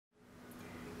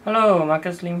Hello,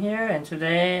 Marcus Lim here, and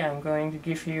today I'm going to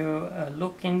give you a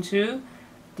look into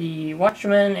the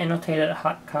Watchmen Annotated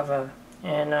hardcover.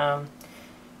 And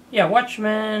yeah,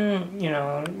 Watchmen,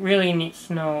 really needs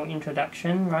no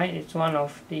introduction, right? It's one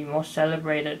of the most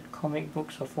celebrated comic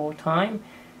books of all time.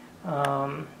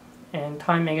 And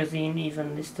Time magazine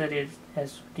even listed it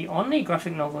as the only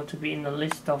graphic novel to be in the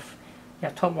list of their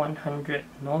top 100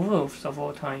 novels of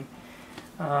all time.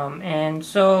 And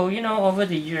so, over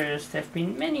the years, there have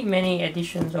been many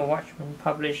editions of Watchmen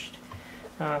published.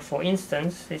 For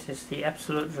instance, this is the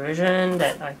Absolute version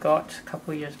that I got a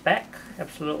couple years back,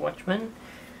 Absolute Watchmen.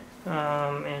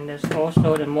 And there's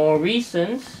also the more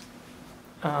recent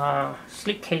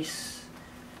slipcase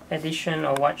edition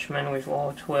of Watchmen with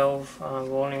all 12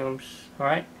 volumes,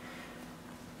 right?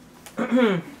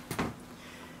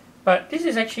 But this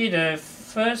is actually the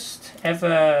first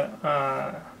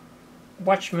ever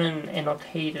Watchmen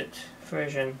Annotated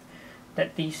version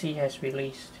that DC has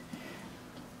released.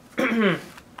 And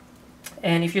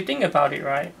if you think about it,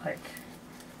 right,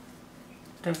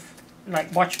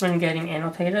 like Watchmen getting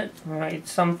annotated, right,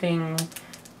 it's something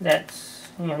that's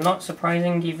not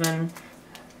surprising given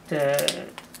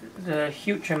the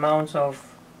huge amounts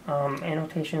of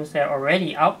annotations that are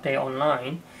already out there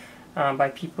online by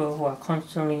people who are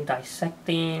constantly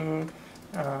dissecting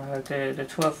the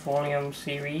 12 volume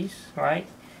series, right?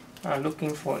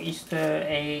 Looking for Easter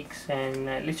eggs and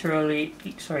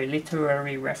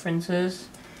literary references,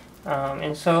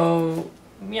 and so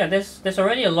yeah, there's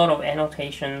already a lot of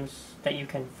annotations that you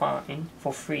can find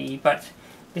for free, but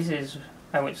this is,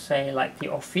 I would say, like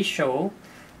the official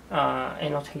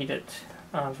annotated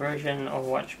version of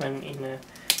Watchmen in a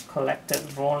collected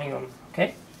volume.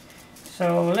 Okay,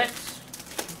 so let's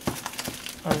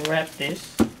unwrap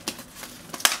this.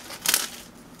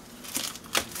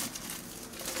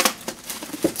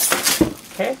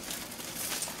 Okay.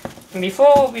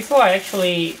 Before I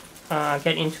actually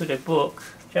get into the book,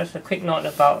 just a quick note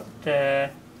about the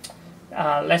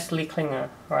Leslie Klinger,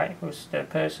 right? Who's the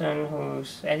person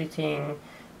who's editing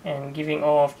and giving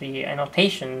all of the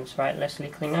annotations, right? Leslie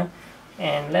Klinger,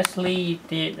 and Leslie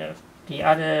did the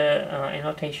other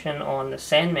annotation on the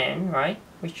Sandman, right?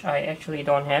 Which I actually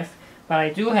don't have, but I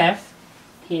do have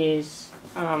his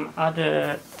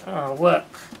other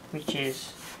work, which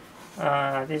is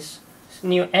this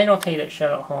new annotated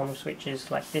Sherlock Holmes, which is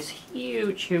like this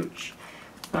huge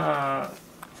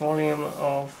volume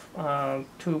of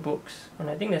 2 books, and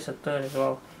I think there's a third as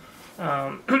well.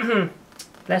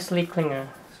 Leslie Klinger,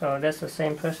 so that's the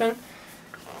same person.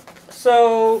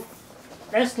 So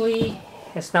Leslie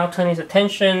has now turned his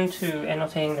attention to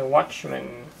annotating the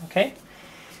Watchmen. Okay,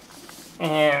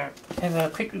 and have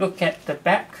a quick look at the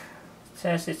back. It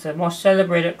says it's the most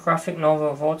celebrated graphic novel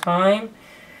of all time.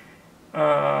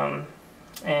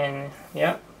 And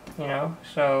yeah,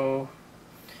 so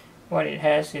what it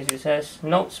has is, it says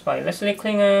notes by Leslie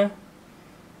Klinger,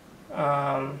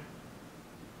 and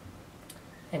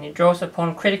it draws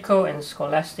upon critical and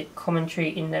scholastic commentary,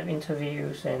 in-depth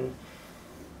interviews, and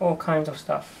all kinds of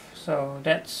stuff. So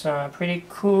that's pretty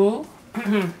cool.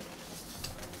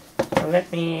 So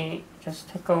let me just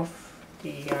take off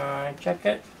the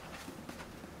jacket.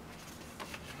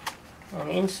 And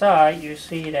inside you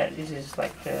see that this is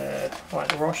like the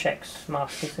Rorschach's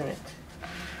mask, isn't it?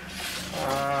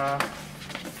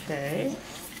 Okay.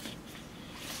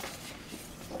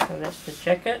 So that's the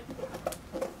jacket.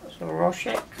 So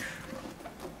Rorschach,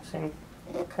 same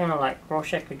kind of like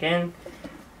Rorschach again.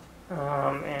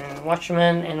 And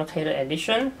Watchmen Annotated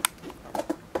Edition.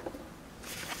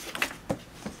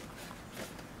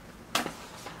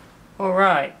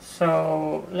 Alright,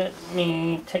 so let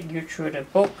me take you through the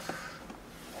book.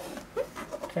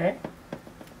 Okay.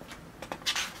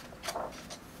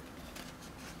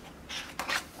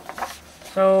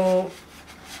 So,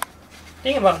 the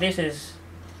thing about this is,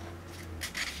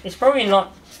 it's probably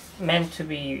not meant to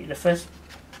be the first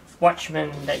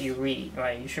Watchmen that you read,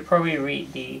 right? You should probably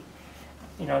read the,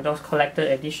 those collected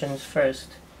editions first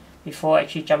before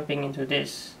actually jumping into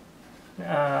this.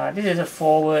 This is a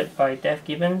foreword by Dave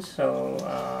Gibbons, so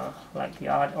like the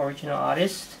original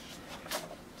artist.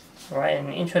 Right,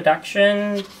 an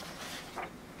introduction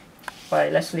by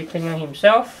Leslie Klinger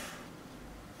himself.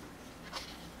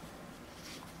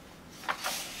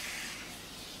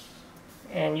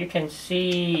 And you can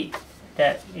see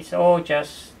that it's all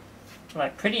just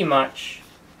like pretty much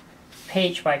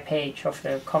page by page of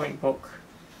the comic book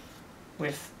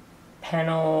with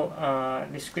panel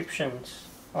descriptions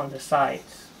on the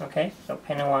sides. Okay, so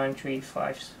panel 1, 3,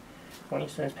 5, for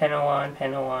instance, panel 1,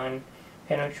 panel 1,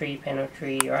 panel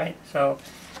 3, right? So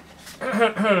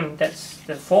that's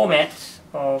the format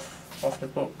of of the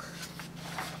book.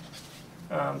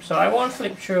 So I won't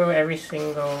flip through every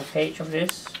single page of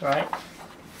this, right?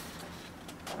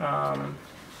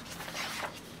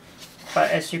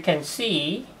 But as you can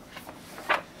see,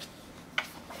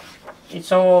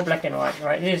 it's all black and white,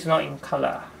 right? It is not in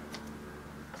color.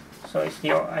 So it's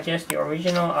the, I guess, the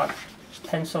original art,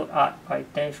 penciled art by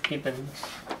Dave Gibbons.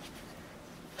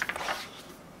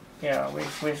 Yeah,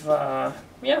 with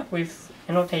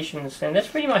annotations, and that's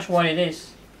pretty much what it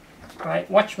is, right?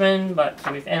 Watchmen,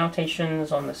 but with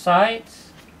annotations on the sides.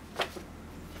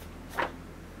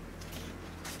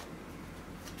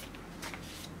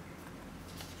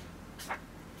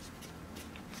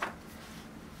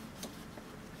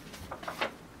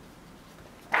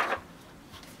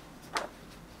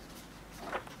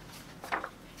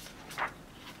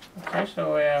 Okay,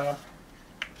 so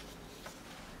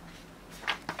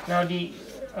now if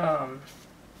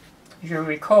you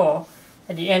recall,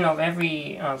 at the end of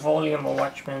every volume of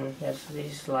Watchmen, there's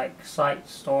these like side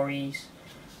stories,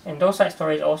 and those side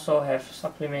stories also have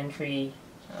supplementary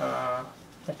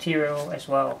material as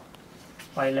well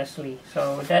by Leslie.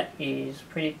 So that is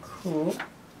pretty cool.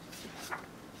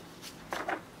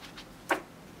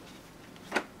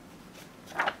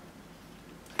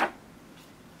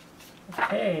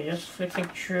 Okay, just flipping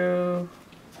through.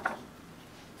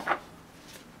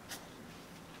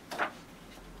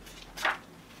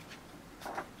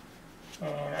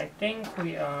 And I think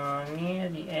we are near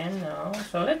the end now.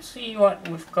 So let's see what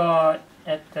we've got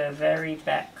at the very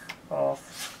back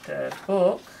of the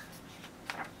book.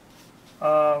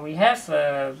 We have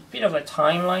a bit of a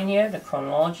timeline here, the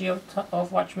chronology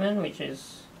of Watchmen, which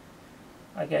is,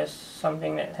 I guess,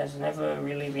 something that has never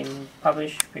really been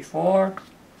published before.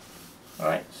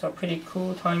 Alright, so pretty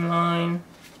cool timeline.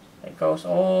 It goes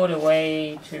all the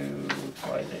way to,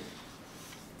 what is it?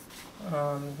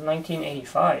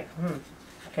 1985.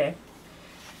 Okay.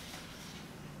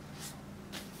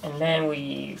 And then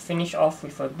we finish off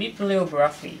with a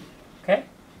bibliography, okay?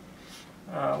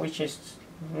 Which is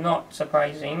not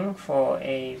surprising for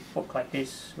a book like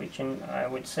this, which I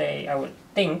would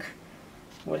think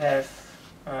would have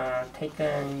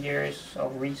taken years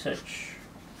of research.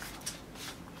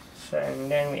 So, and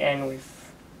then we end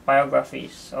with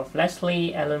biographies of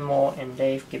Leslie, Alan Moore, and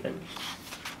Dave Gibbons.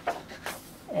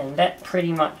 And that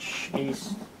pretty much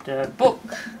is the book,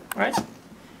 right?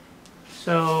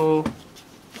 So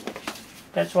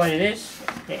that's what it is,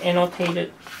 the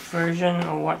annotated version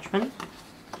of Watchmen.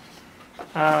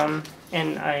 And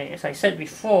as I said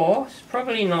before, it's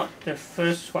probably not the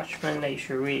first Watchmen that you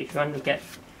should read. If you want to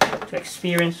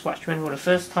experience Watchmen for the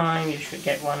first time, you should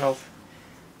get one of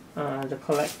the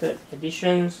collected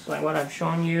editions, like what I've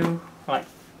shown you, like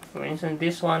for instance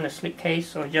this one, the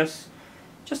slipcase, or just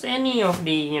any of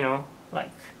the, you know,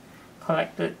 like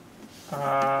collected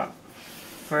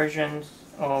versions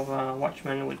of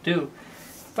Watchmen would do.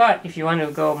 But if you want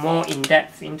to go more in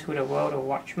depth into the world of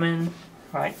Watchmen,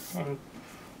 right, and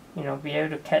you know, be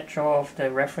able to catch all of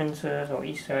the references or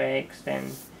Easter eggs,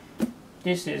 then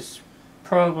this is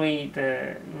probably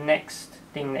the next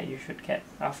thing that you should get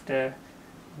after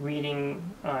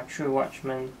reading True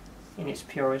Watchmen in its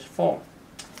purest form.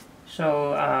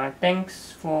 So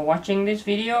thanks for watching this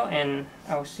video, and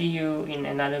I'll see you in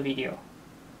another video.